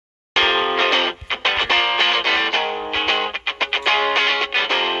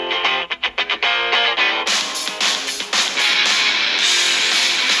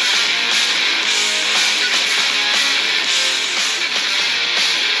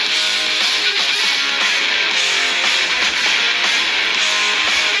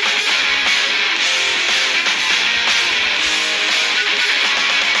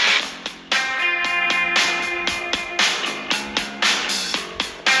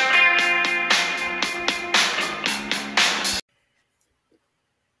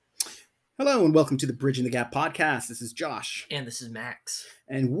Hello and welcome to the Bridging the Gap podcast. This is Josh, And this is Max.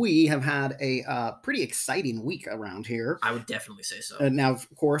 and we have had a pretty exciting week around here. I would definitely say so. Now, of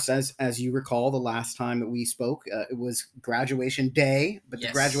course, as you recall, the last time that we spoke, it was graduation day, but the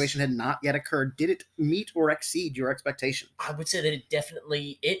Yes. graduation had not yet occurred. Did it meet or exceed your expectations? I would say that it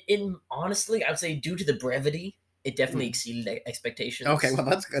definitely, honestly, I would say due to the brevity, it definitely exceeded expectations. Okay, well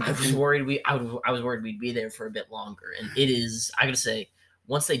that's good. I was worried I was worried we'd be there for a bit longer, and it is. I gotta say,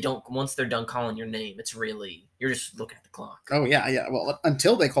 once they're done calling your name, it's really you're just looking at the clock. Oh yeah. Well,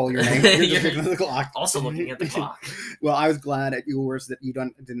 until they call your name, you're just looking at the clock. Also looking at the clock. Well, I was glad at yours that you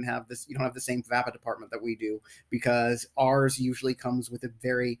don't have the same VAPA department that we do, because ours usually comes with a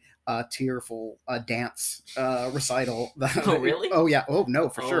very tearful dance recital. Oh really? Oh yeah. Oh no,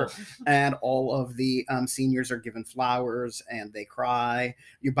 for sure. Oh. And all of the seniors are given flowers and they cry.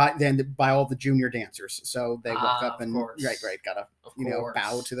 You buy all the junior dancers, so they walk up and course. right, gotta Of bow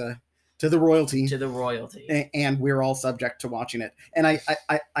course. to the royalty. To the royalty. And we're all subject to watching it. And I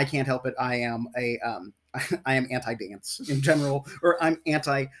can't help it. I am I am anti-dance in general, or I'm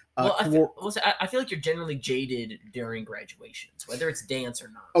anti. I feel like you're generally jaded during graduations, whether it's dance or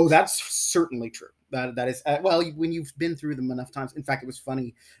not. Oh, that's certainly true. That is well, when you've been through them enough times. In fact, it was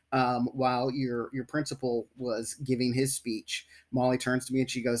funny. While your principal was giving his speech, Molly turns to me and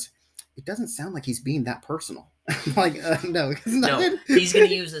she goes, "It doesn't sound like he's being that personal." I'm like, no, he's gonna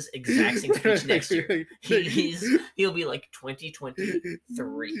use this exact same speech next year. He'll be like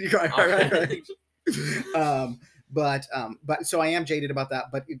 2023. Right. But so I am jaded about that.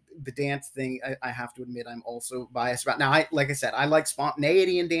 But the dance thing, I have to admit, I'm also biased about. Now, like I said, I like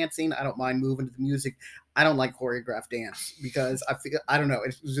spontaneity in dancing. I don't mind moving to the music. I don't like choreographed dance because I don't know.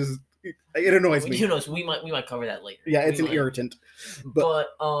 It's just it annoys me. Who knows? We might cover that later. Yeah, it's an irritant. But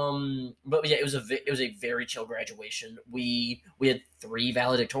yeah, it was a very chill graduation. We had 3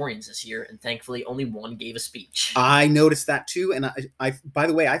 valedictorians this year, and thankfully only one gave a speech. I noticed that too, and I by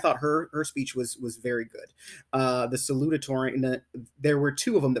the way, I thought her speech was very good. The salutatorian, there were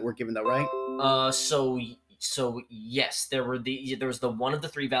 2 of them that were given though, right? So yes, there was the one of the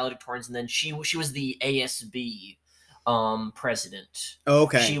 3 valedictorians, and then she was the ASB president.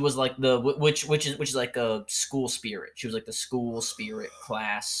 Okay. She was like which is like a school spirit. She was like the school spirit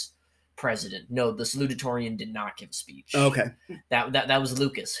class president. No, the salutatorian did not give a speech. Okay. That was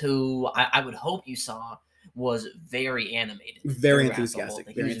Lucas, who I would hope you saw was very animated, very enthusiastic.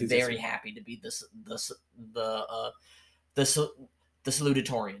 He was very happy to be the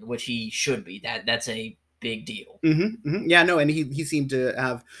salutatorian, which he should be. That's a big deal. Yeah, no, and he seemed to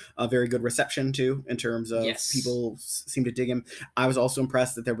have a very good reception too, in terms of people seemed to dig him. I was also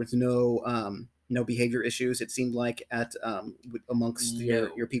impressed that there was no behavior issues. It seemed like at amongst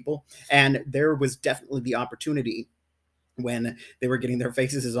your people, and there was definitely the opportunity when they were getting their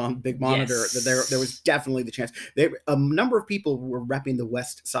faces on big monitor that there was definitely the chance. A number of people were repping the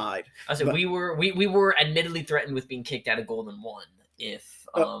West Side. I said we were admittedly threatened with being kicked out of Golden 1 if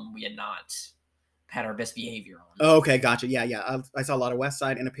we had not had our best behavior on. Okay, gotcha. Yeah. I saw a lot of West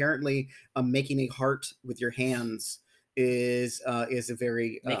Side, and apparently making a heart with your hands is a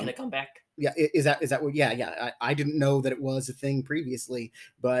very making a comeback. Yeah, is that what? Yeah. I didn't know that it was a thing previously,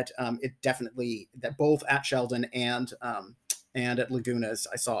 but it definitely, that both at Sheldon and at Lagunas,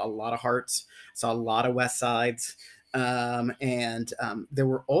 I saw a lot of hearts, saw a lot of West Sides, and there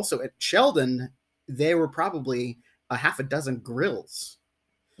were also at Sheldon, there were probably a half a dozen grills.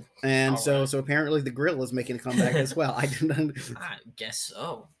 And so apparently the grill is making a comeback as well. I guess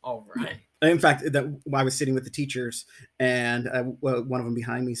so. All right. In fact, I was sitting with the teachers, and one of them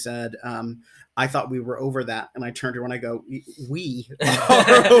behind me said, "I thought we were over that." And I turned to her and I go, "We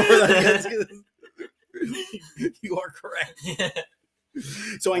are over that." You are correct.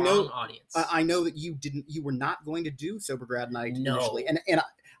 So I know that you were not going to do Sober Grad Night initially, and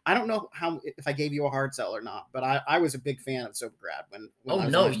I don't know if I gave you a hard sell or not, but I was a big fan of Sober Grad when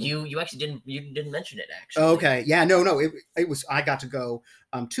you actually didn't mention it actually. Okay, yeah, no, it was, I got to go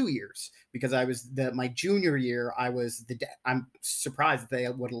 2 years, because I was my junior year. I'm surprised that they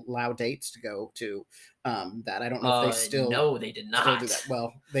would allow dates to go to that. I don't know if they still. No, they did not do that.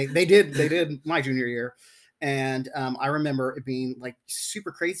 Well, they did my junior year. And I remember it being like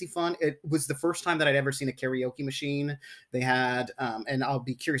super crazy fun. It was the first time that I'd ever seen a karaoke machine. They had, and I'll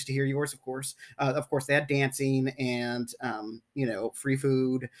be curious to hear yours, of course. Of course, they had dancing and, free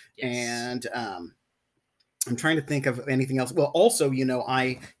food. Yes. And I'm trying to think of anything else. Well, also,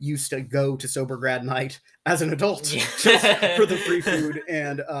 I used to go to Sober Grad Night as an adult just for the free food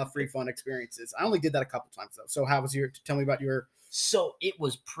and free fun experiences. I only did that a couple times, though. So how was tell me about your So it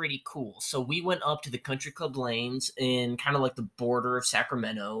was pretty cool. So we went up to the country club lanes in kind of like the border of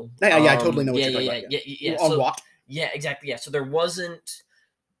Sacramento. Yeah, I totally know what Yeah, you're talking yeah, about. yeah, Yeah. yeah, yeah. On So walk. yeah, exactly. Yeah. So there wasn't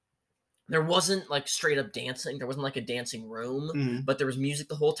like straight up dancing. There wasn't like a dancing room, Mhm. but there was music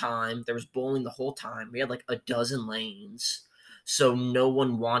the whole time. There was bowling the whole time. We had like a dozen lanes, so no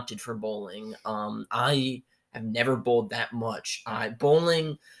one wanted for bowling. I have never bowled that much.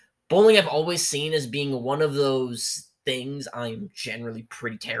 Bowling I've always seen as being one of those things I'm generally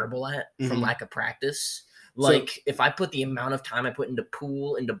pretty terrible at from Mhm. lack of practice. So Like if I put the amount of time I put into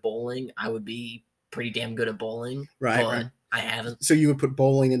pool into bowling, I would be pretty damn good at bowling, right. but I haven't. So you would put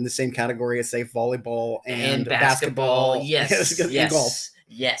bowling in the same category as, say, volleyball And and basketball, basketball yes, and golf yes,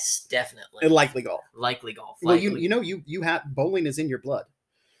 yes, and definitely. likely golf. Likely golf, Well, likely. you have bowling is in your blood.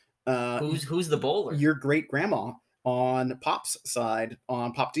 Who's the bowler? Your great grandma on Pop's side,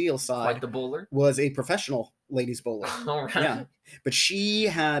 on Pop Deal's Quite side, the bowler. was a professional ladies bowler. All Yeah, right. but she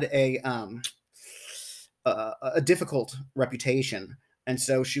had a difficult reputation, and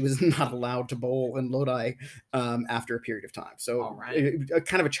so she was not allowed to bowl in Lodi after a period of time. All So, right.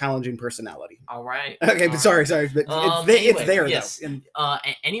 kind of a challenging personality. All right. Okay, All but right. sorry, but it's Anyway, there yes. though. And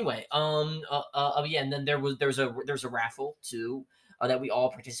Anyway, yeah, and then there's a raffle too that we all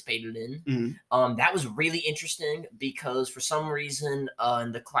participated in. mhm. That was really interesting because for some reason,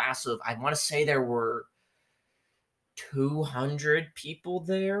 in the class of I want to say there were 200 people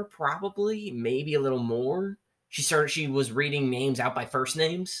there, probably maybe a little more. She was reading names out by first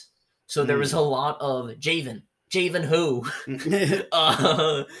names, so there was a lot of Javen who,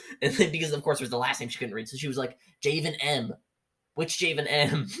 and then because of course there was the last name she couldn't read, so she was like Javen M. Which Javen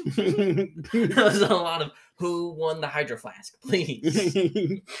M? There was a lot of who won the Hydro Flask, please.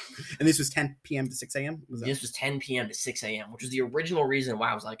 And this was 10 p.m. to 6 a.m. Was that? This was 10 p.m. to 6 a.m., which was the original reason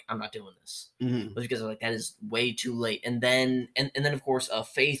why I was like, I'm not doing this. Mhm. Was because I was like, that is way too late. And then of course,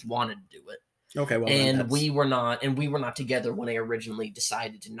 Faith wanted to do it. Okay, well, And we were not together when I originally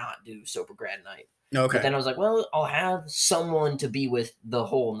decided to not do Sober Grad Night. okay. But then I was like, well, I'll have someone to be with the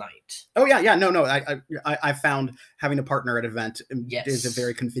whole night. Oh yeah, no. I found having a partner at an event is a Yes.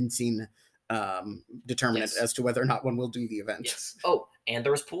 very convincing determinant Yes. as to whether or not one will do the event. Yes. Oh, and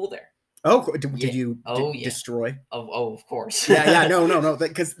there was pool there. Oh, did Yeah. you Oh, yeah. destroy? Oh, of course. Yeah, no,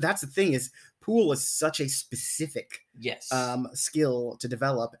 because that's the thing is pool is such a specific Yes. skill to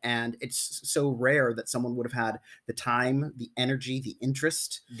develop, and it's so rare that someone would have had the time, the energy, the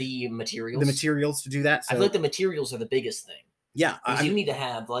interest, the materials to do that. So I feel like the materials are the biggest thing. yeah, Because you need to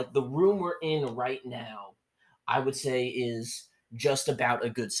have like the room we're in right now, I would say is just about a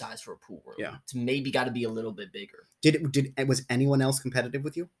good size for a pool room. Yeah. It's maybe got to be a little bit bigger. Was anyone else competitive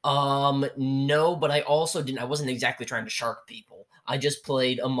with you? No, but I also didn't. I wasn't exactly trying to shark people. I just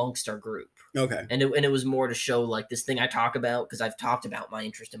played amongst our group, Okay. and it was more to show like this thing I talk about because I've talked about my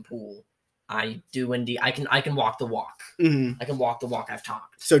interest in pool. I do indeed. I can walk the walk. Mhm. I can walk the walk. I've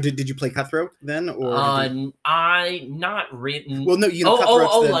talked. So did you play Cutthroat then, or I not written. well, no, you know,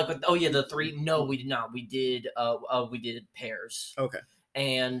 Cutthroat's like the three. No, we did not. We did pairs. okay.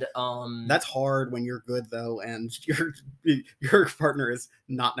 And That's hard when you're good though, and your partner is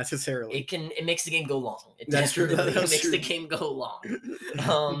not necessarily. it makes the game go long. That's true. It That's makes true. the game go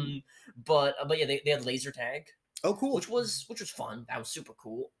long. But yeah, they had laser tag. Oh, cool. Which was fun. That was super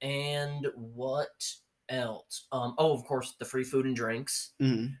cool. And what else? Of course, the free food and drinks.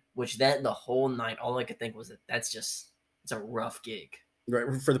 Mhm. Which then the whole night, all I could think was that it's a rough gig. Right,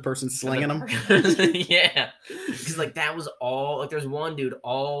 for the person slinging them. Yeah, because like that was all. Like there's one dude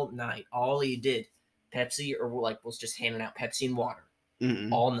all night. All he did, Pepsi or like was just handing out Pepsi and water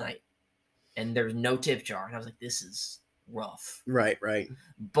all night, and there was no tip jar. And I was like, this is rough. Right.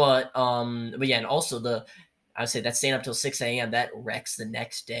 But yeah, and also I would say that staying up till 6 a.m. that wrecks the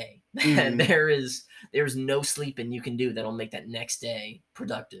next day. There's no sleeping you can do that'll make that next day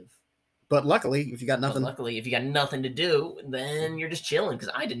productive. But luckily, if you got nothing, to do, then you're just chilling.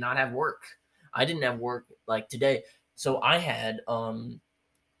 Because I did not have work. I didn't have work like today. So I had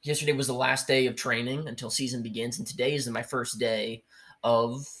yesterday was the last day of training until season begins, and today is my first day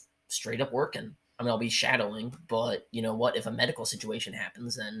of straight up working. I mean, I'll be shadowing, but you know what? If a medical situation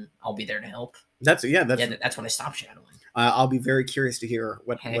happens, then I'll be there to help. That's when I stop shadowing. I'll be very curious to hear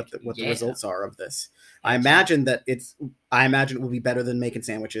what the results are of this. I imagine it will be better than making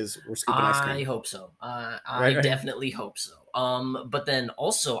sandwiches or scooping ice cream. I hope so. I definitely hope so. But then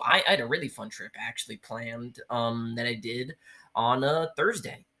also I had a really fun trip actually planned that I did on a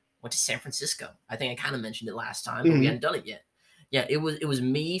Thursday. Went to San Francisco. I think I kind of mentioned it last time, but we hadn't done it yet. Yeah, it was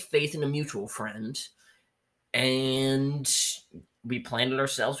me, Faith, and a mutual friend, and we planned it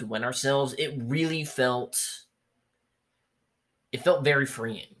ourselves. We went ourselves. It really felt It felt very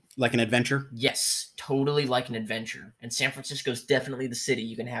freeing. Like an adventure. Yes, totally like an adventure. And San Francisco's definitely the city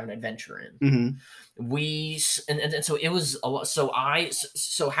you can have an adventure in. And so it was a lot. So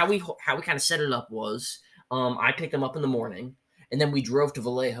how we kind of set it up was, I picked them up in the morning, and then we drove to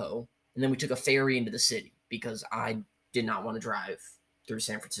Vallejo, and then we took a ferry into the city because I did not want to drive through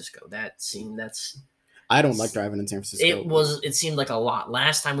San Francisco. I don't like driving in San Francisco. It seemed like a lot.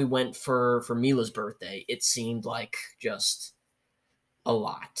 Last time we went for Mila's birthday, it seemed like just a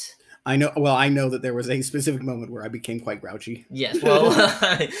lot. I know that there was a specific moment where I became quite grouchy. Yes, well,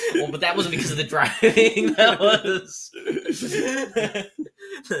 but that wasn't because of the driving. That was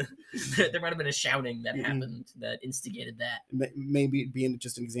there might have been a shouting that happened that instigated that. Maybe being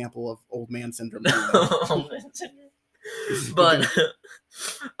just an example of old man syndrome. But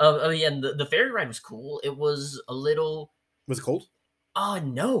yeah, the ferry ride was cool. It was a little. Was it cold?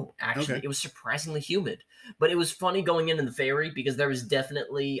 No, actually, Okay. It was surprisingly humid. But it was funny going in the ferry because there was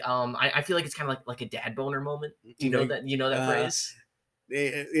definitely I feel like it's kind of like a dad boner moment. Do you know that? You know that phrase?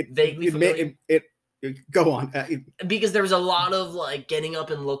 Vaguely familiar? Go on. Because there was a lot of like getting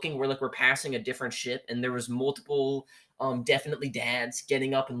up and looking where like we're passing a different ship, and there was multiple definitely dads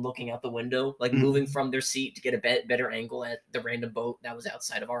getting up and looking out the window, like moving from their seat to get a better angle at the random boat that was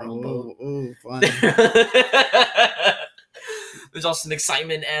outside of our own boat. Oh, fun. There's also some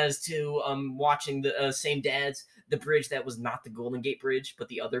excitement as to watching the same dads, the bridge that was not the Golden Gate Bridge, but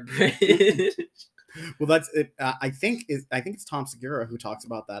the other bridge. Well, that's it. I think it's Tom Segura who talks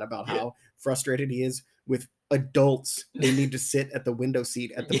about that, about how frustrated he is with adults who need to sit at the window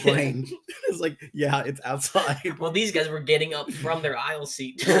seat at the plane. It's like, yeah, it's outside. Well, these guys were getting up from their aisle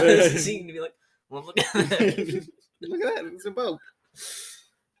seat to be like, well, look at that. Look at that. It's a boat.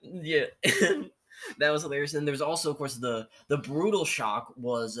 Yeah. That was hilarious. And there's also, of course, the brutal shock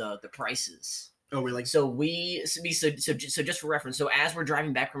was the prices. Oh, really? So just for reference, so as we're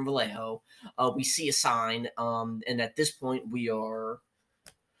driving back from Vallejo, we see a sign, and at this point we're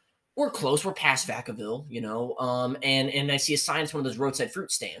close. We're past Vacaville, and I see a sign. It's one of those roadside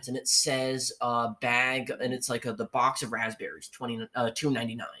fruit stands, and it says bag, and it's like the box of raspberries,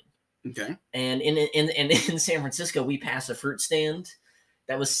 $2.99. Okay. And in San Francisco, we passed a fruit stand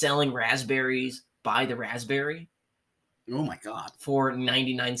that was selling raspberries by the raspberry. Oh my God! For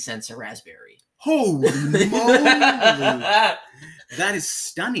 99 cents a raspberry. Holy moly! That is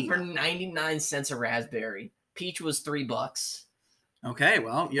stunning. For 99 cents a raspberry. Peach was $3. Okay,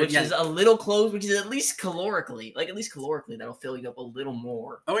 well, which is a little close, which is at least calorically, that'll fill you up a little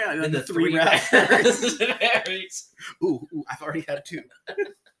more. Oh yeah, than the 3 raspberries. Ooh, I've already had 2.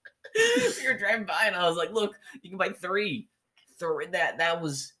 We were driving by, and I was like, "Look, you can buy 3." That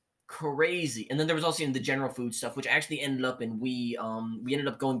was crazy. And then there was also the general food stuff, which actually ended up in we ended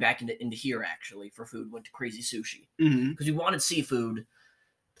up going back into here actually for food. Went to Crazy Sushi because we wanted seafood.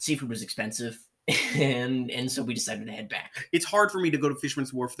 Seafood was expensive, and so we decided to head back. It's hard for me to go to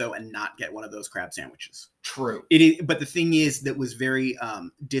Fisherman's Wharf though and not get one of those crab sandwiches. True. It is, but the thing is that was very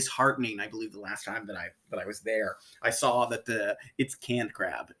disheartening. I believe the last time that I was there, I saw that it's canned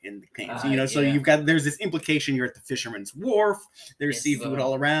crab in the cans. So there's this implication you're at the Fisherman's Wharf. There's seafood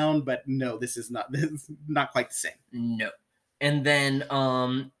all around, but no, this is not quite the same. No. And then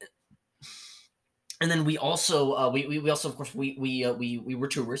we also we also, of course, we were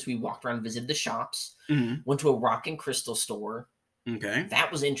tourists. We walked around and visited the shops. Went to a rock and crystal store. Okay.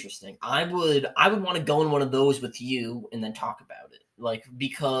 That was interesting. I would want to go in one of those with you and then talk about it.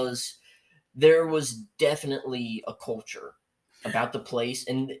 Because there was definitely a culture about the place,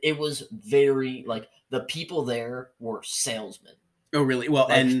 and it was very the people there were salesmen. Oh, really? Well,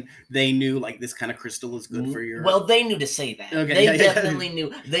 and they knew this kind of crystal is good for your... Well, they knew to say that. Okay, they definitely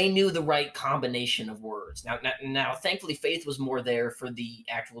knew. They knew the right combination of words. Now, thankfully, Faith was more there for the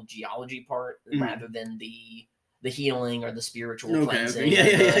actual geology part rather than the healing or the spiritual cleansing.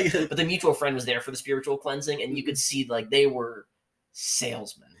 Okay. Yeah. But the mutual friend was there for the spiritual cleansing, and you could see they were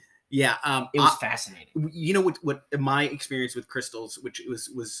salesmen. Yeah, it was fascinating. You know what my experience with crystals, which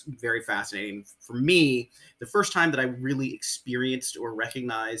was very fascinating for me, the first time that I really experienced or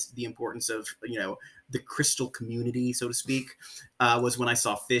recognized the importance of the crystal community, so to speak, was when I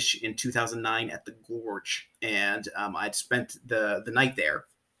saw Fish in 2009 at the Gorge, and I'd spent the night there.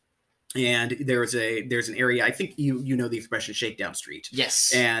 And there's an area, I think you know the expression Shakedown Street.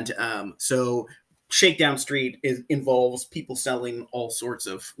 Yes. And so Shakedown Street involves people selling all sorts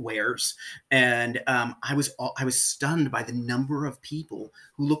of wares, and I was stunned by the number of people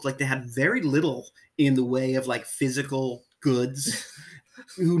who looked like they had very little in the way of physical goods,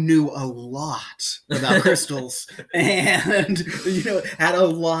 who knew a lot about crystals and had a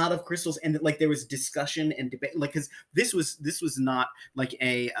lot of crystals, and like there was discussion and debate, like because this was not like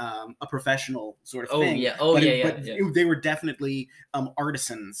a professional sort of thing. They were definitely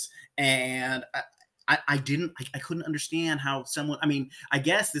artisans, and I couldn't understand how someone, I mean, I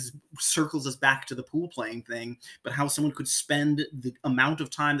guess this circles us back to the pool playing thing, but how someone could spend the amount of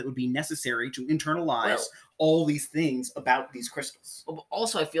time that would be necessary to internalize all these things about these crystals.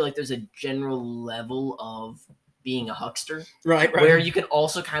 Also, I feel like there's a general level of being a huckster, right? Where you can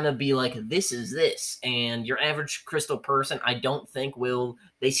also kind of be like, this is this, and your average crystal person, I don't think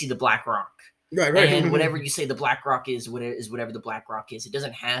they see the black rock. Right. And whatever you say the black rock is whatever the black rock is. It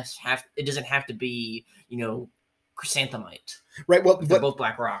doesn't have to be, chrysanthemite. Right. Well, they're both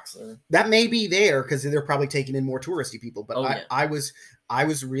black rocks. That may be there because they're probably taking in more touristy people. But I was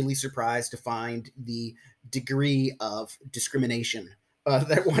really surprised to find the degree of discrimination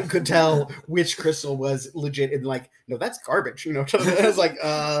that one could tell which crystal was legit and like, no, that's garbage. I was like,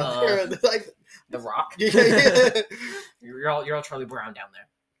 like the rock. You're all Charlie Brown down there.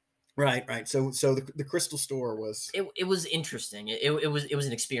 Right. So the crystal store was it was interesting. It was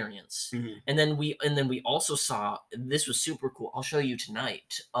an experience. Mm-hmm. And then we also saw, this was super cool. I'll show you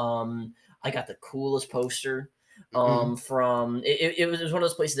tonight. I got the coolest poster. From it was one of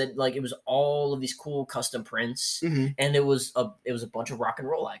those places that like it was all of these cool custom prints, and it was a bunch of rock and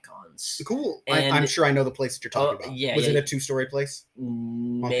roll icons. Cool. I'm sure I know the place that you're talking about. Yeah. Was it a 2-story place?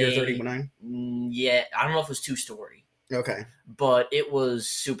 On Pier 39? Yeah, I don't know if it was 2-story. Okay. But it was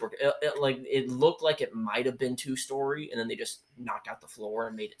super. It looked like it might have been 2-story, and then they just knocked out the floor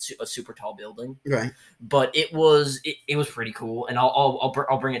and made it a super tall building. Right. But it was pretty cool, and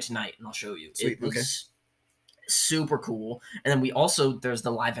I'll bring it tonight and I'll show you. Sweet. It was super cool. And then there's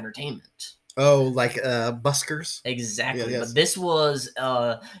the live entertainment. Oh, like buskers. Exactly. Yeah, yes. But this was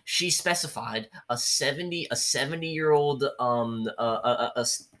she specified a 70-year-old a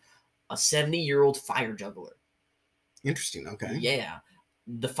 70-year-old fire juggler. Interesting. Okay. Yeah.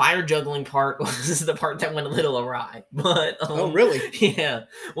 The fire juggling part was the part that went a little awry. But oh, really? Yeah.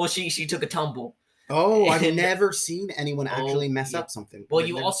 Well, she took a tumble. Oh, I've never seen anyone actually mess up something. Well,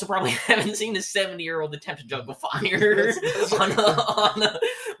 you also probably haven't seen a 70-year-old attempt to juggle fire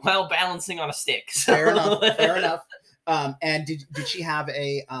while balancing on a stick. So. Fair enough. And did she have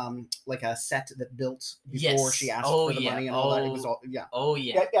a like a set that built before she asked for the money and all that? It was all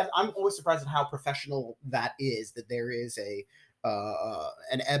yeah. I'm always surprised at how professional that is. That there is an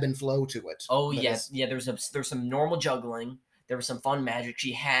ebb and flow to it. Oh yes, yeah. There's some normal juggling. There was some fun magic.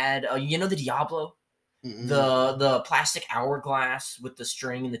 She had the Diablo. Mm-hmm. The plastic hourglass with the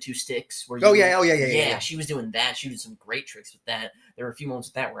string and the 2 sticks. Yeah. She was doing that. She did some great tricks with that. There were a few moments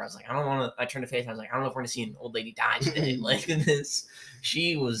with that where I was like, I don't want to. I turned to Faith. And I was like, I don't know if we're going to see an old lady die today. Like this,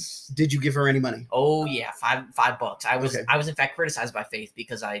 she was. Did you give her any money? Oh yeah, $5. I was in fact criticized by Faith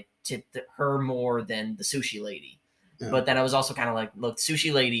because I tipped her more than the sushi lady. Oh. But then I was also kind of like, look,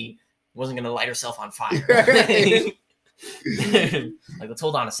 sushi lady wasn't going to light herself on fire. Like, let's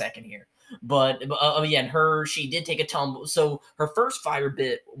hold on a second here. But and she did take a tumble. So her first fire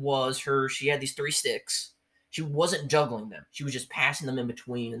bit was she had these 3 sticks. She wasn't juggling them. She was just passing them in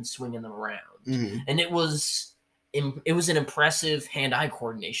between and swinging them around. Mm-hmm. And it was an impressive hand-eye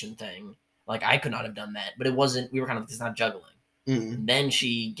coordination thing. Like, I could not have done that, but it wasn't. We were kind of, it's not juggling. Mm-hmm. And then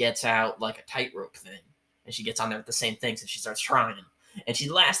she gets out like a tightrope thing, and she gets on there with the same things, and she starts trying. And she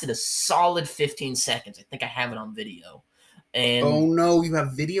lasted a solid 15 seconds. I think I have it on video. And oh no, you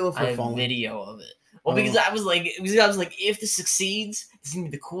have video of her falling? Video of it. Well, because I was like, if this succeeds, this is gonna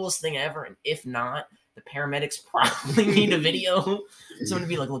be the coolest thing ever. And if not, the paramedics probably need a video. Someone to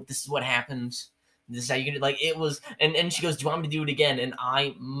be like, look, this is what happened. This is how you can do. Like, it was. And she goes, do you want me to do it again? And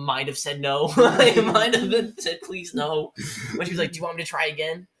I might have said no. I might have said please no. When she was like, do you want me to try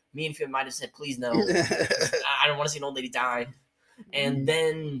again? Me and Finn might have said please no. I don't want to see an old lady die. And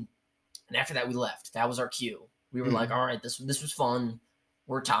then, after that, we left. That was our cue. We were like, all right, this was fun.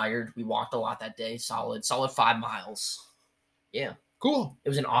 We're tired. We walked a lot that day. Solid 5 miles. Yeah. Cool. It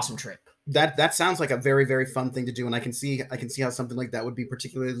was an awesome trip. That sounds like a very, very fun thing to do. And I can see how something like that would be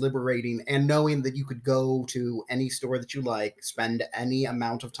particularly liberating. And knowing that you could go to any store that you like, spend any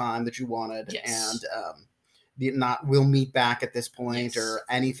amount of time that you wanted, yes. And we'll meet back at this point, yes. or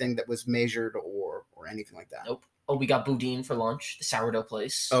anything that was measured or anything like that. Nope. Oh, we got boudin for lunch, the sourdough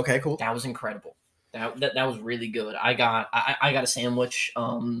place. Okay, cool. That was incredible. That was really good. I got a sandwich.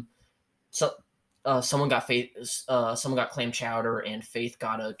 Someone got clam chowder, and Faith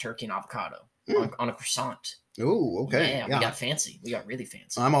got a turkey and avocado. on a croissant. Oh, okay. Yeah, we got fancy. We got really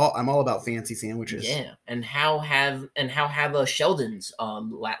fancy. I'm all about fancy sandwiches. Yeah, and how have Sheldon's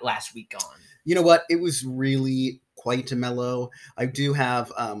last week gone? You know what? It was really quite mellow. I do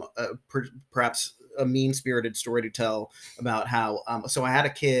have perhaps a mean-spirited story to tell about how. So I had a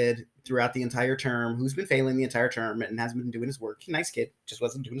kid throughout the entire term who's been failing the entire term and hasn't been doing his work. Nice kid, just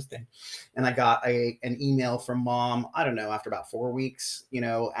wasn't doing his thing. And I got an email from mom, I don't know, after about 4 weeks,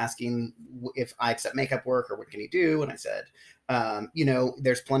 asking if I accept makeup work or what can he do. And I said,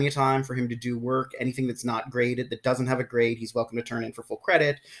 there's plenty of time for him to do work. Anything that's not graded, that doesn't have a grade, he's welcome to turn in for full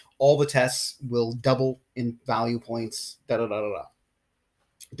credit. All the tests will double in value points. Don't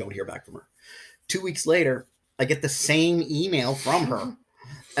hear back from her. 2 weeks later, I get the same email from her.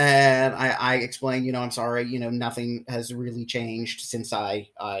 And I explained, I'm sorry, nothing has really changed since I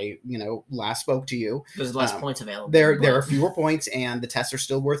last spoke to you. There's less points available. There are fewer points, and the tests are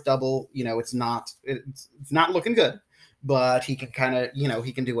still worth double. It's not looking good, but he can kind of,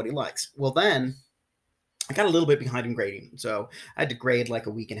 he can do what he likes. Well, then I got a little bit behind in grading, so I had to grade like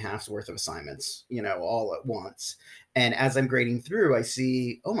a week and a half's worth of assignments, all at once. And as I'm grading through, I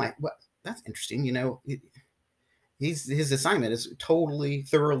see, that's interesting, his assignment is totally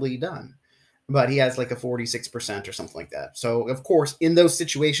thoroughly done, but he has like a 46% or something like that. So of course, in those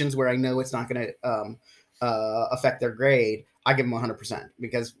situations where I know it's not going to affect their grade, I give them 100%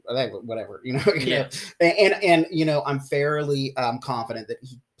 because whatever, Yeah. And I'm fairly confident that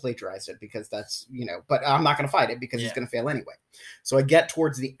he plagiarized it because that's, but I'm not going to fight it because he's going to fail anyway. So I get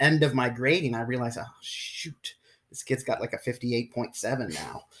towards the end of my grading, I realize, oh shoot, this kid's got like a 58.7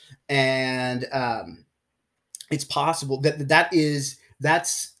 now. And, it's possible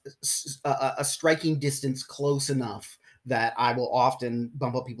that's a striking distance close enough that I will often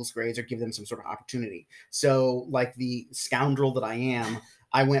bump up people's grades or give them some sort of opportunity. So like the scoundrel that I am,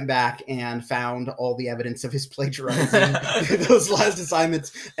 I went back and found all the evidence of his plagiarizing those last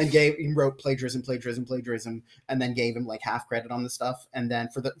assignments and wrote plagiarism, and then gave him like half credit on the stuff. And then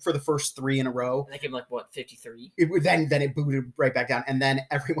for the first 3 in a row, and they gave him like 53. Then it booted right back down. And then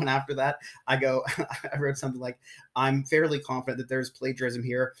everyone after that, I wrote something like, I'm fairly confident that there's plagiarism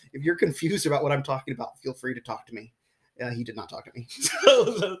here. If you're confused about what I'm talking about, feel free to talk to me. He did not talk to me. So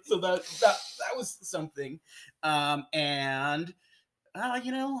that was something. And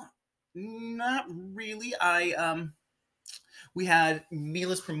not really. We had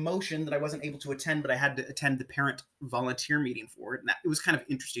Mila's promotion that I wasn't able to attend, but I had to attend the parent volunteer meeting for it. And it was kind of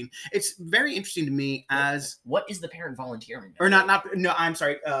interesting. It's very interesting to me as... What is the parent volunteering? Or no, I'm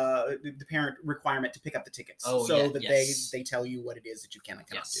sorry. The parent requirement to pick up the tickets. They tell you what it is that you can and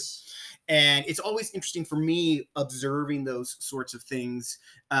cannot do. And it's always interesting for me observing those sorts of things,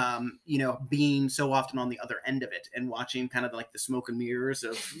 being so often on the other end of it and watching kind of like the smoke and mirrors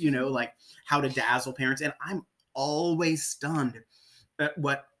of, like how to dazzle parents. And I'm always stunned at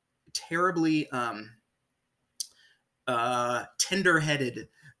what terribly tender-headed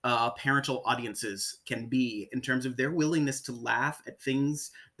parental audiences can be in terms of their willingness to laugh at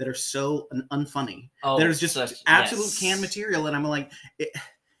things that are so unfunny. That is just absolute canned material. And I'm like...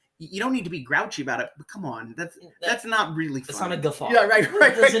 You don't need to be grouchy about it, but come on, that's not really fun. That's not a guffaw. Yeah, right.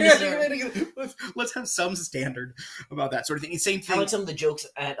 Let's have some standard about that sort of thing. Same thing. How like some of the jokes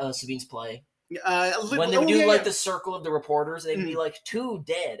at Sabine's play. When they would do the circle of the reporters, they'd be like 2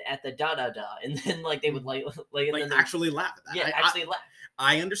 dead at the and then like they would actually laugh at that. Yeah, actually laugh.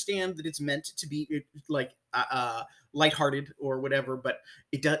 I understand that it's meant to be like lighthearted or whatever, but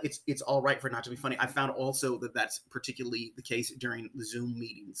it's all right for it not to be funny. I found also that that's particularly the case during the Zoom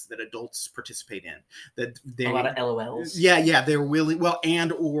meetings that adults participate in. That a lot of LOLs. Yeah, they're willing. Well,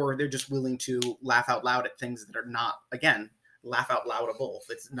 or they're just willing to laugh out loud at things that are not, again, laugh out loudable.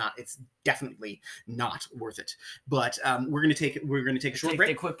 It's definitely not worth it. But we're gonna take a short break.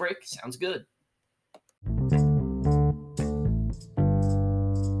 Take a quick break. Sounds good.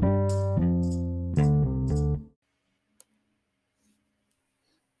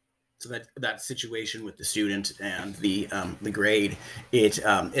 So that situation with the student and the grade, it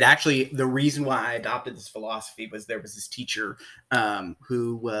actually, the reason why I adopted this philosophy was there was this teacher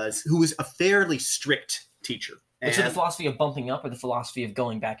who was a fairly strict teacher. So the philosophy of bumping up or the philosophy of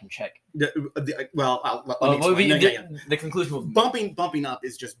going back and check? The conclusion of bumping up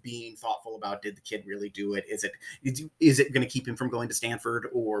is just being thoughtful about, did the kid really do it? Is it going to keep him from going to Stanford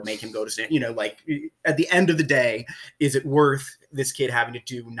or make him go to Stanford? Like at the end of the day, is it worth this kid having to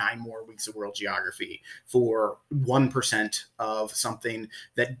do 9 more weeks of world geography for 1% of something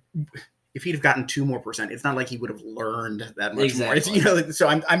that if he'd have gotten 2% more, it's not like he would have learned that much more. Exactly. It's, so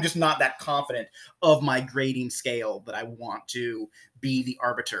I'm just not that confident of my grading scale that I want to be the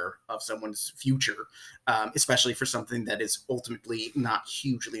arbiter of someone's future, especially for something that is ultimately not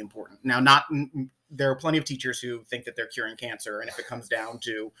hugely important. Now, there are plenty of teachers who think that they're curing cancer, and if it comes down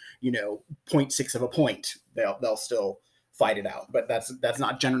to 0.6 of a point, they'll still fight it out. But that's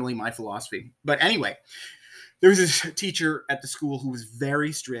not generally my philosophy. But anyway, there was this teacher at the school who was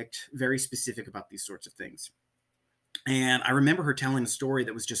very strict, very specific about these sorts of things. And I remember her telling a story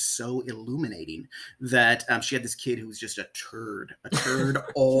that was just so illuminating that she had this kid who was just a turd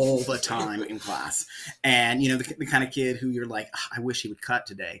all the time in class. And, the kind of kid who you're like, I wish he would cut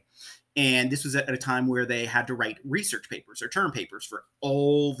today. And this was at a time where they had to write research papers or term papers for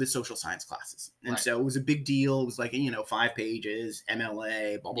all the social science classes. And so it was a big deal. It was like, 5 pages,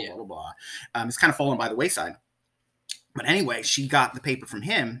 MLA, blah, blah, blah, blah, blah. It's kind of fallen by the wayside. But anyway, she got the paper from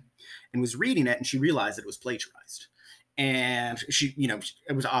him and was reading it, and she realized that it was plagiarized. And she,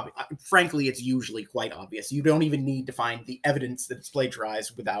 it was obvious. Frankly, it's usually quite obvious. You don't even need to find the evidence that it's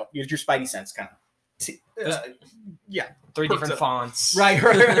plagiarized without your spidey sense kind of. 3 different fonts. Right,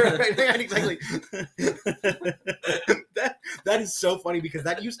 exactly. that is so funny because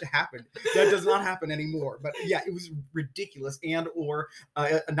that used to happen. That does not happen anymore. But yeah, it was ridiculous, and or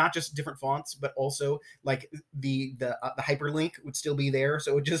not just different fonts, but also like the hyperlink would still be there,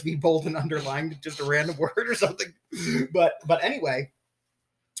 so it would just be bold and underlined, just a random word or something. But anyway.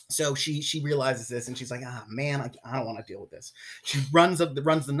 So she realizes this, and she's like, man, I don't want to deal with this. She runs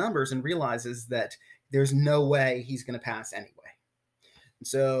the numbers and realizes that there's no way he's going to pass anyway.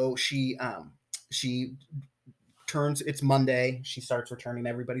 So she turns, it's Monday. She starts returning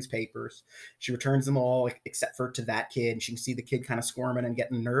everybody's papers. She returns them all except for to that kid. And she can see the kid kind of squirming and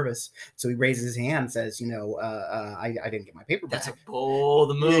getting nervous. So he raises his hand and says, I didn't get my paper back. That's a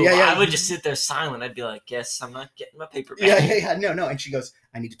bold move. Yeah. I would just sit there silent. I'd be like, guess I'm not getting my paper back. Yeah. No. And she goes,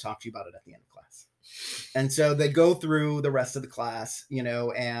 I need to talk to you about it at the end of class. And so they go through the rest of the class,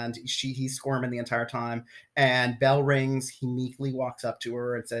 and he's squirming the entire time. And bell rings. He meekly walks up to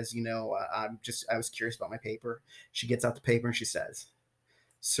her and says, I was curious about my paper. She gets out the paper and she says,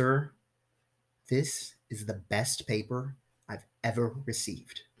 sir, this is the best paper I've ever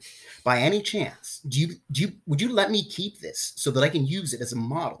received. By any chance, would you let me keep this so that I can use it as a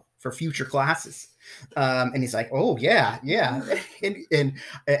model for future classes? And he's like, oh yeah.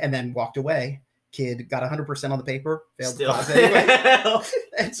 And then walked away. Kid got 100% on the paper, failed the class anyway.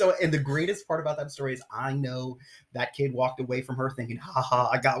 And the greatest part about that story is I know that kid walked away from her thinking, haha,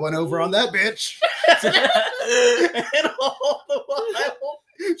 I got one over on that bitch. And all the while,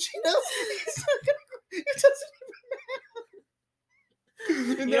 she knows it doesn't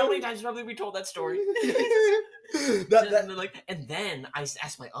even matter. How many times probably we told that story? And then I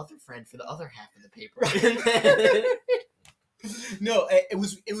asked my other friend for the other half of the paper. No, it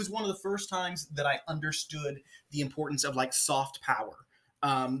was one of the first times that I understood the importance of like soft power.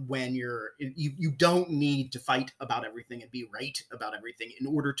 When you don't need to fight about everything and be right about everything in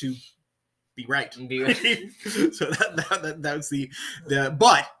order to be right. So that was the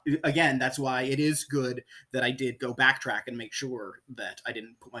but again, that's why it is good that I did go backtrack and make sure that I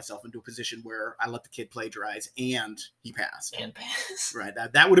didn't put myself into a position where I let the kid plagiarize and he passed. Right.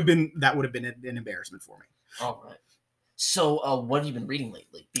 That would have been an embarrassment for me. All right. So, what have you been reading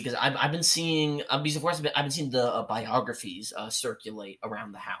lately? Because I've been seeing, I've been seeing the biographies circulate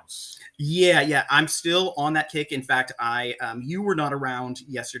around the house. Yeah, I'm still on that kick. In fact, you were not around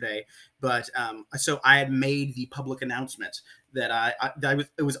yesterday, but so I had made the public announcement that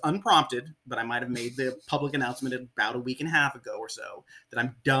it was unprompted, but I might have made the public announcement about a week and a half ago or so that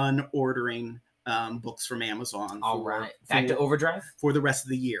I'm done ordering books from Amazon. All right. Back to Overdrive for the rest of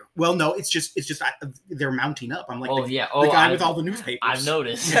the year. Well, no, it's just they're mounting up. I'm like, the guy with all the newspapers. I've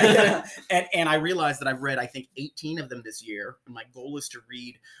noticed. And I realized that I've read, I think, 18 of them this year. And my goal is to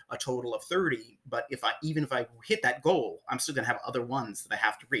read a total of 30. But even if I hit that goal, I'm still going to have other ones that I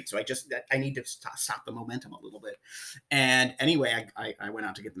have to read. So I need to stop the momentum a little bit. And anyway, I went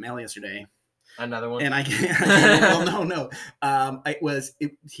out to get the mail yesterday. Another one. And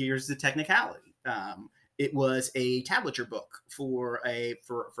here's the technicality. It was a tablature book for a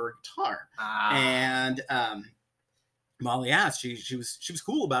guitar, and Molly asked. She was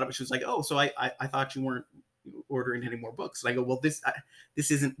cool about it, but she was like, "Oh, so I thought you weren't ordering any more books." And I go, "Well, this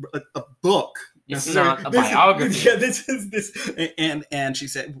isn't a book. It's necessarily. not a biography. Yeah, this is this. And she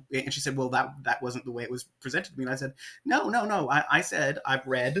said, well, that wasn't the way it was presented to me. And I said, no. I said I've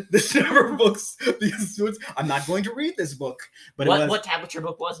read this number of books. I'm not going to read this book. But what tablature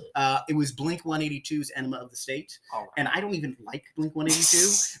book was it? It was Blink 182's Enema of the State. All right. And I don't even like Blink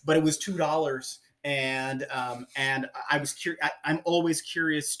 182, but it was $2. And I was curious. I'm always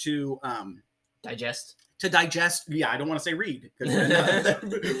curious to digest. Yeah, I don't want to say read,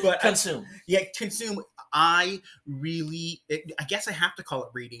 but consume. Consume. I guess I have to call it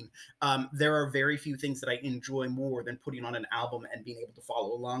reading. There are very few things that I enjoy more than putting on an album and being able to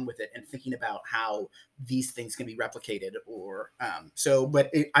follow along with it and thinking about how these things can be replicated. Or but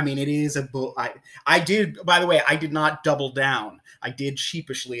it is a book. I did, by the way, I did not double down. I did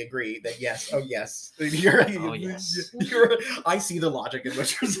sheepishly agree that yes. Oh yes. Yes. I see the logic in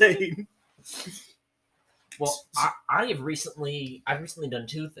what you're saying. Well, I've recently done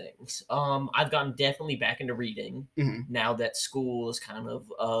two things. I've gotten definitely back into reading now that school is kind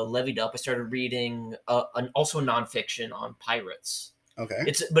of levied up. I started reading also nonfiction on pirates. Okay.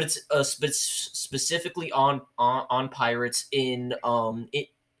 It's specifically on pirates in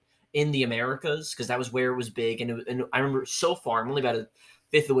the Americas, because that was where it was big, and I remember so far I'm only about a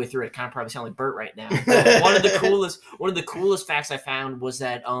fifth of the way through it. I kind of probably sound like Bert right now. But one of the coolest facts I found was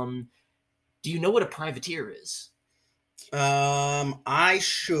that do you know what a privateer is? I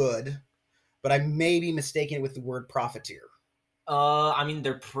should, but I may be mistaken it with the word profiteer.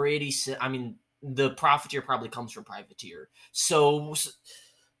 They're pretty. The profiteer probably comes from privateer. So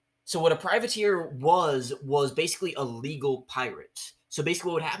what a privateer was basically a legal pirate. So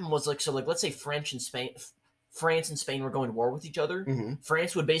basically, what happened was let's say France and Spain were going to war with each other. Mm-hmm.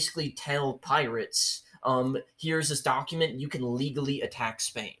 France would basically tell pirates, "Here's this document. You can legally attack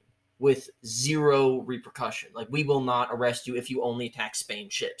Spain with zero repercussion. Like, we will not arrest you if you only attack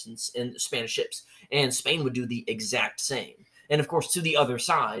Spanish ships and Spanish ships." And Spain would do the exact same. And of course, to the other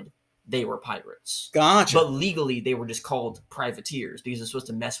side, they were pirates. Gotcha. But legally, they were just called privateers because it's supposed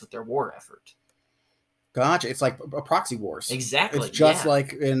to mess with their war effort. Gotcha. It's like a proxy wars. Exactly. It's just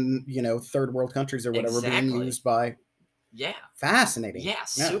like in third world countries or whatever being used by. Yeah. Fascinating. Yeah.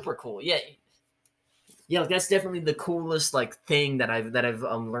 Super cool. Yeah. Yeah, that's definitely the coolest thing that I've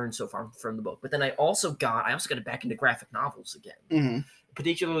learned so far from the book. But then I also got back into graphic novels again,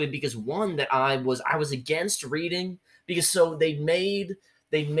 particularly because one that I was against reading, because they made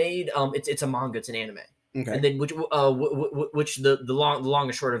it's a manga, it's an anime, okay, and then which the long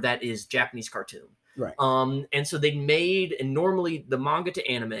and short of that is Japanese cartoon, right? And so they made, and normally the manga to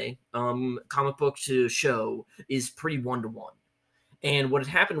anime, comic book to show is pretty 1-to-1. And what had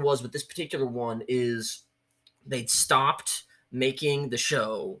happened was with this particular one is they'd stopped making the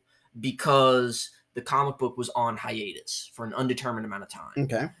show because the comic book was on hiatus for an undetermined amount of time.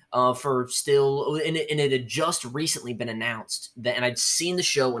 Okay. And it had just recently been announced that, and I'd seen the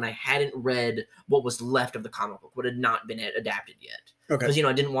show and I hadn't read what was left of the comic book, what had not been adapted yet. Okay. Because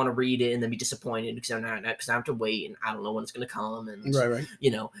I didn't want to read it and then be disappointed because I have to wait and I don't know when it's going to come. And right.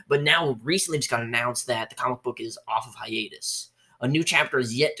 But now recently just got announced that the comic book is off of hiatus. A new chapter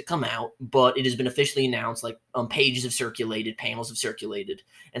is yet to come out, but it has been officially announced. Pages have circulated, panels have circulated,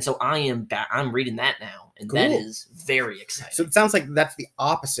 and so I'm reading that now, and that is very exciting. So it sounds like that's the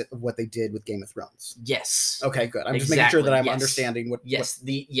opposite of what they did with Game of Thrones. Yes. Okay, good. I'm just making sure that I'm understanding what.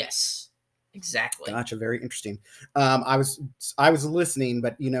 Yes. Exactly. Gotcha. Very interesting. I was listening,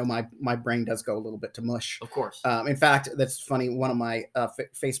 but my brain does go a little bit to mush. Of course. In fact, that's funny. One of my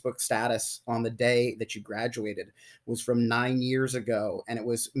Facebook status on the day that you graduated was from 9 years ago, and it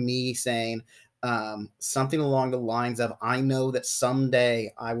was me saying something along the lines of, "I know that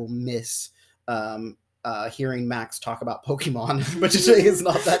someday I will miss hearing Max talk about Pokemon, but today is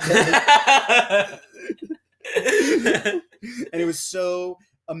not that day." And it was so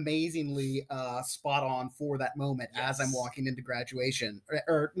amazingly spot on for that moment. Yes. As I'm walking into graduation,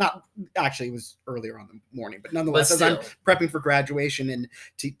 or not, actually it was earlier on the morning, but nonetheless, as I'm prepping for graduation, and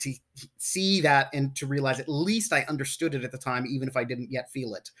to see that and to realize at least I understood it at the time, even if I didn't yet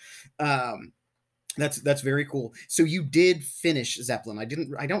feel it. That's very cool. So you did finish Zeppelin.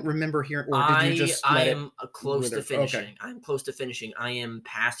 I don't remember hearing, or did you just I am close to finishing. Okay. I'm close to finishing. I am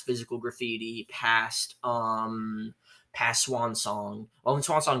past Physical Graffiti, past Swan Song. Well, when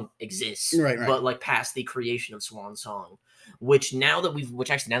Swan Song exists, right. But past the creation of Swan Song, which now that we've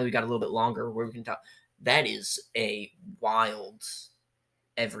got a little bit longer, where we can talk, that is a wild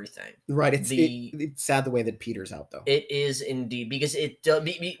everything. Right. It's sad the way that Peter's out though. It is indeed, because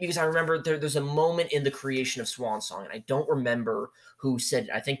because I remember there's a moment in the creation of Swan Song, and I don't remember who said it.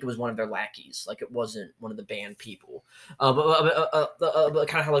 I think it was one of their lackeys, like it wasn't one of the band people. But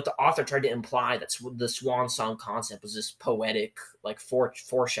kind of how like the author tried to imply that the Swan Song concept was this poetic like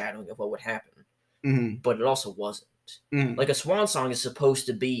foreshadowing of what would happen, but it also wasn't. Like a swan song is supposed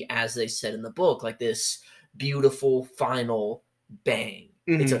to be, as they said in the book, like this beautiful final bang.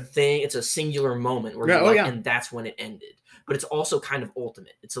 It's a thing. It's a singular moment where you're and that's when it ended. But it's also kind of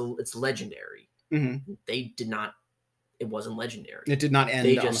ultimate. It's legendary. They did not. It wasn't legendary. It did not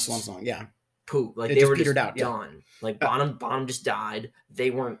end on a swan song. Yeah. Pooh. Like they were just out, done. Like Bonham just died. They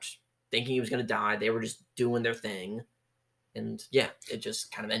weren't thinking he was going to die. They were just doing their thing, and yeah, it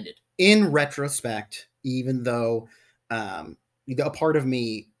just kind of ended. In retrospect, even though a part of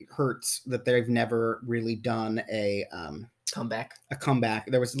me hurts that they've never really done a comeback.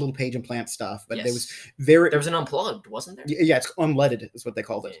 There was a little Page and Plant stuff, but there was an unplugged, wasn't there? Yeah, it's unleaded is what they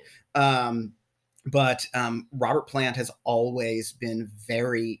called it. But Robert Plant has always been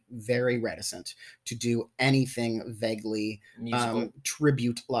very, very reticent to do anything vaguely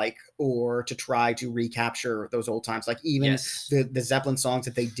tribute-like or to try to recapture those old times. Like even the Zeppelin songs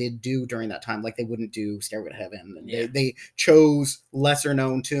that they did do during that time, like they wouldn't do Stairway to Heaven. And they chose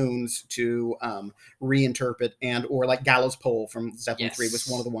lesser-known tunes to reinterpret, or like Gallows Pole from Zeppelin 3 was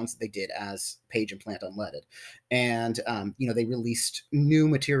one of the ones that they did as Page and Plant unleaded. And, they released new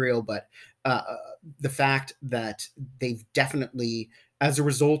material, but the fact that they've definitely, as a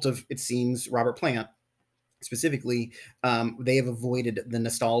result of, it seems, Robert Plant specifically, they have avoided the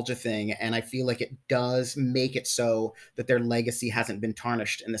nostalgia thing, and I feel like it does make it so that their legacy hasn't been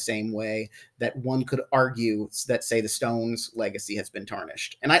tarnished in the same way that one could argue that, say, the Stones' legacy has been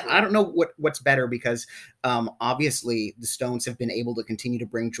tarnished. And I don't know what's better, because obviously the Stones have been able to continue to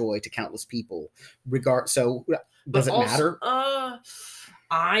bring joy to countless people. So does it matter?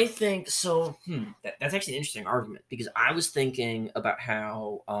 I think so. That's actually an interesting argument, because I was thinking about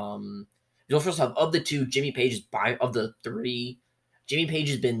how, first off, of the two, Jimmy Page of the three, Jimmy Page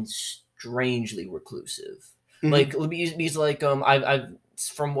has been strangely reclusive. Like, because I've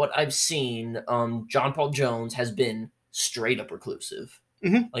from what I've seen, John Paul Jones has been straight up reclusive.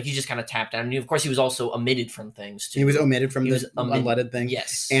 Like he just kind of tapped out. And of course, he was also omitted from things too. He was omitted from the unleaded thing.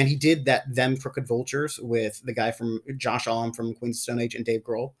 Yes, and he did Them Crooked Vultures with the guy from Josh Allen from Queens of Stone Age and Dave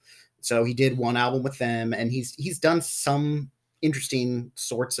Grohl. So he did one album with them, and he's done some interesting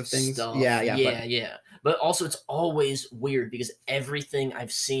sorts of things. Yeah. But also, it's always weird because everything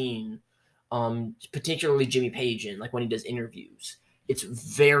I've seen, particularly Jimmy Page like when he does interviews, it's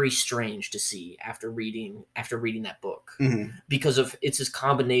very strange to see after reading that book, because it's this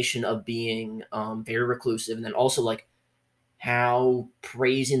combination of being very reclusive, and then also like how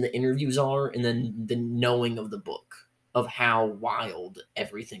praising the interviews are, and then the knowing of the book of how wild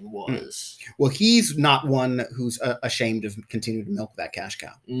everything was. Well, he's not one who's ashamed of continuing to milk that cash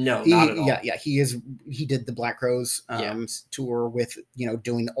cow. No, not at all. Yeah, he is. He did the Black Crowes tour with,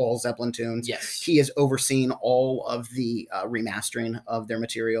 doing all Zeppelin tunes. Yes. He has overseen all of the remastering of their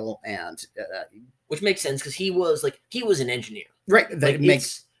material, and which makes sense because he was an engineer. Right.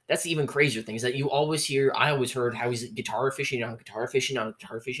 That's the even crazier thing, is that I always heard how he's a guitar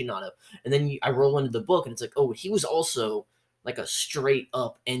aficionado, and then I roll into the book and it's like, oh, he was also like a straight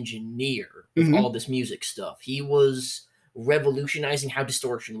up engineer with all this music stuff. He was revolutionizing how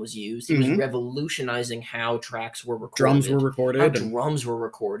distortion was used. He was revolutionizing how tracks were recorded. Drums were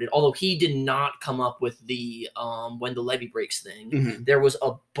recorded. Although he did not come up with the When the Levee Breaks thing. There was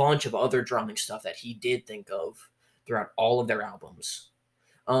a bunch of other drumming stuff that he did think of throughout all of their albums.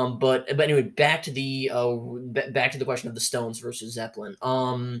 But anyway, back to the question of the Stones versus Zeppelin.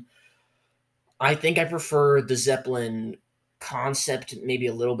 I think I prefer the Zeppelin concept maybe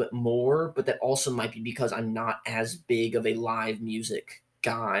a little bit more, but that also might be because I'm not as big of a live music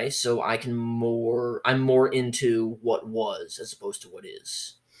guy, so I'm more into what was as opposed to what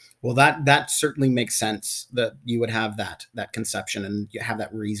is. Well, that certainly makes sense that you would have that conception, and you have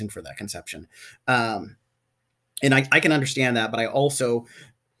that reason for that conception. And I can understand that, but I also,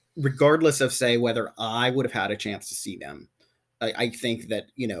 regardless of, say, whether I would have had a chance to see them, I think that,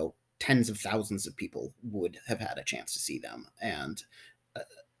 tens of thousands of people would have had a chance to see them. And,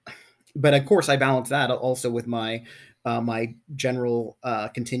 but of course I balance that also with my general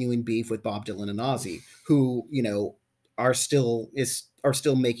continuing beef with Bob Dylan and Ozzy, who, are still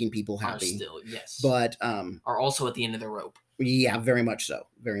making people happy. But are also at the end of the rope. Yeah, very much so.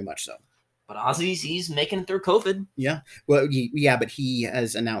 Very much so. But he's making it through COVID. Yeah. Well, but he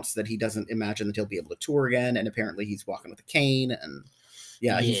has announced that he doesn't imagine that he'll be able to tour again, and apparently he's walking with a cane. And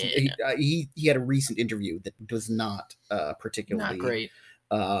Yeah, Yeah. he had a recent interview that was not Not particularly great.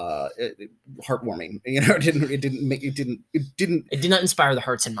 heartwarming. You know, it didn't It did not inspire the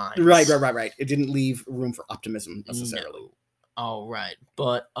hearts and minds. right. It didn't leave room for optimism necessarily. No. All right.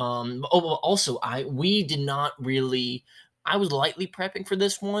 But well, also we did not really. I was lightly prepping for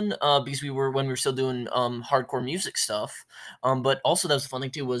this one because when we were still doing hardcore music stuff. But also that was the fun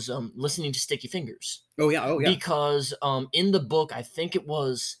thing too was listening to Sticky Fingers. Oh yeah. Because in the book I think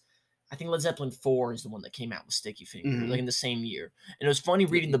Led Zeppelin 4 is the one that came out with Sticky Fingers, Mhm. like in the same year. And it was funny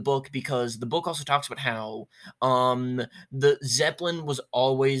reading the book because the book also talks about how the Zeppelin was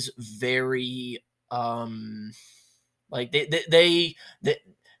always very like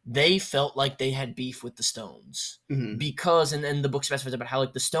they felt like they had beef with the Stones Mhm. because and the book specifies about how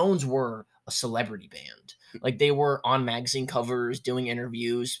like the Stones were a celebrity band. Like they were on magazine covers, doing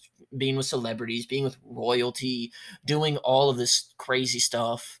interviews, being with celebrities, being with royalty, doing all of this crazy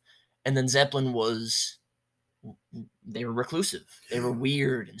stuff. And then Zeppelin was they were reclusive. They were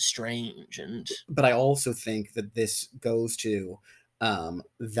weird and strange and But I also think that this goes to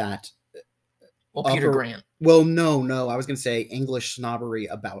that well, Peter Grant. Well, no. I was going to say English snobbery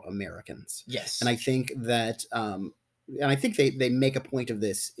about Americans. Yes. And I think that, and I think they make a point of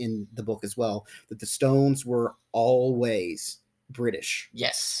this in the book as well, that the Stones were always British.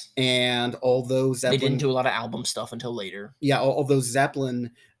 Yes. And although Zeppelin, they didn't do a lot of album stuff until later. Yeah, although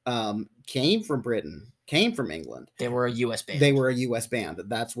Zeppelin came from Britain, came from England. They were a U.S. band. They were a U.S. band.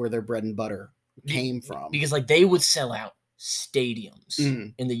 That's where their bread and butter came from. Because like they would sell out stadiums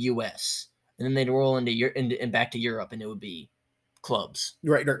in the U.S. and then they'd roll and back to Europe, and it would be clubs.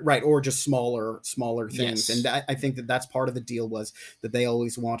 Right. Or just smaller things. Yes. And I think that that's part of the deal was that they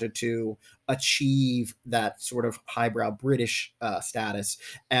always wanted to achieve that sort of highbrow British status,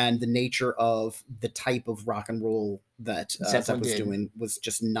 and the nature of the type of rock and roll that Zeppelin was doing was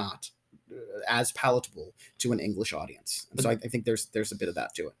just not as palatable to an English audience. And so I think there's a bit of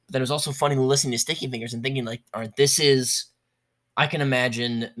that to it. But then it was also funny listening to Sticky Fingers and thinking like, all right, this is. I can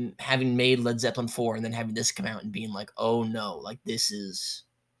imagine having made Led Zeppelin 4 and then having this come out and being like, oh no, like that's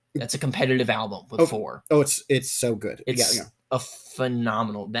a competitive album with 4. Oh, it's so good. It's a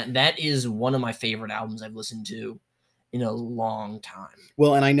phenomenal. That is one of my favorite albums I've listened to in a long time.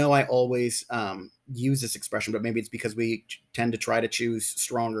 Well, and I know I always use this expression, but maybe it's because we tend to try to choose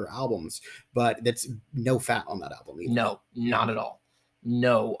stronger albums, but that's no fat on that album either. No, not at all.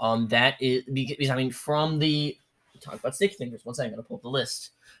 No, that is because I mean from the talk about Sticky Fingers. One second, I'm gonna pull up the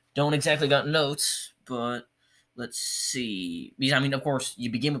list. Don't exactly got notes, but let's see. Because I mean, of course, you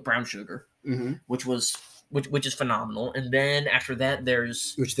begin with Brown Sugar, which is phenomenal, and then after that,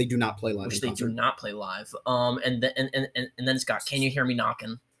 there's which they do not play live. Do not play live. And then it's got Can You Hear Me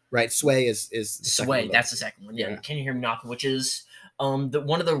Knocking? Right, Sway is Sway. That's the second one. Yeah, Can You Hear Me Knocking? Which is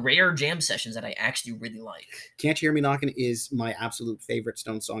one of the rare jam sessions that I actually really like. Can't You Hear Me Knocking is my absolute favorite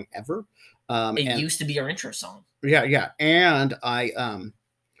Stone song ever. It used to be our intro song. Yeah, and I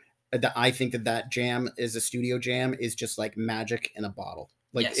think that jam is a studio jam is just like magic in a bottle.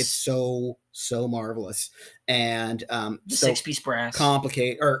 Like it's so marvelous, and the 6-piece brass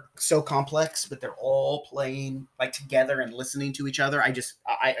so complex, but they're all playing like together and listening to each other. I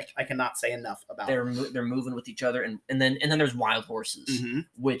cannot say enough about. They're moving with each other, and then there's Wild Horses,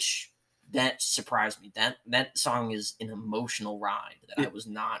 which. That surprised me. That song is an emotional ride that I was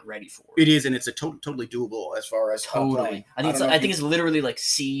not ready for. It is, and it's a totally doable as far as totally. I think it's literally like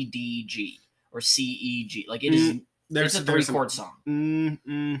C D G or C E G. Like it is. It's a 3-chord song.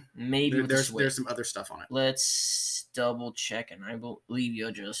 Maybe there's some other stuff on it. Let's double check, and I believe you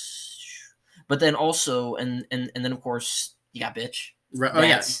just. But then also, and then of course you got Bitch. Right. Oh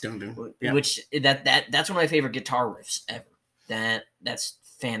yeah. Which that's one of my favorite guitar riffs ever. That's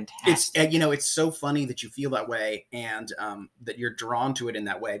fantastic. It's so funny that you feel that way and that you're drawn to it in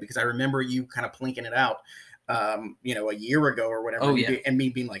that way, because I remember you kind of plinking it out a year ago or whatever. Oh, yeah. And me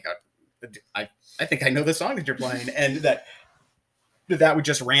being like, I think I know the song that you're playing, and that would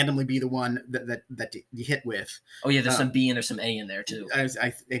just randomly be the one that you hit with. Oh yeah, there's some B and there's some A in there too. I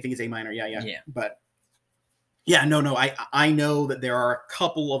think it's A minor. Yeah. But yeah, no. I know that there are a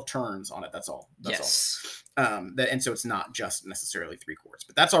couple of turns on it. That's all. And so it's not just necessarily 3 chords,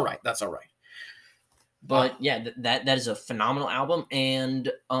 but that's all right. But yeah, that is a phenomenal album,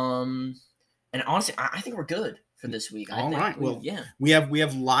 and honestly, I think we're good for this week. All right. We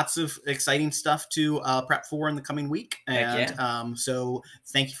have lots of exciting stuff to prep for in the coming week, and so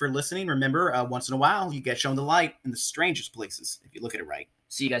thank you for listening. Remember, once in a while, you get shown the light in the strangest places if you look at it right.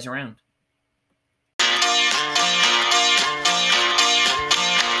 See you guys around.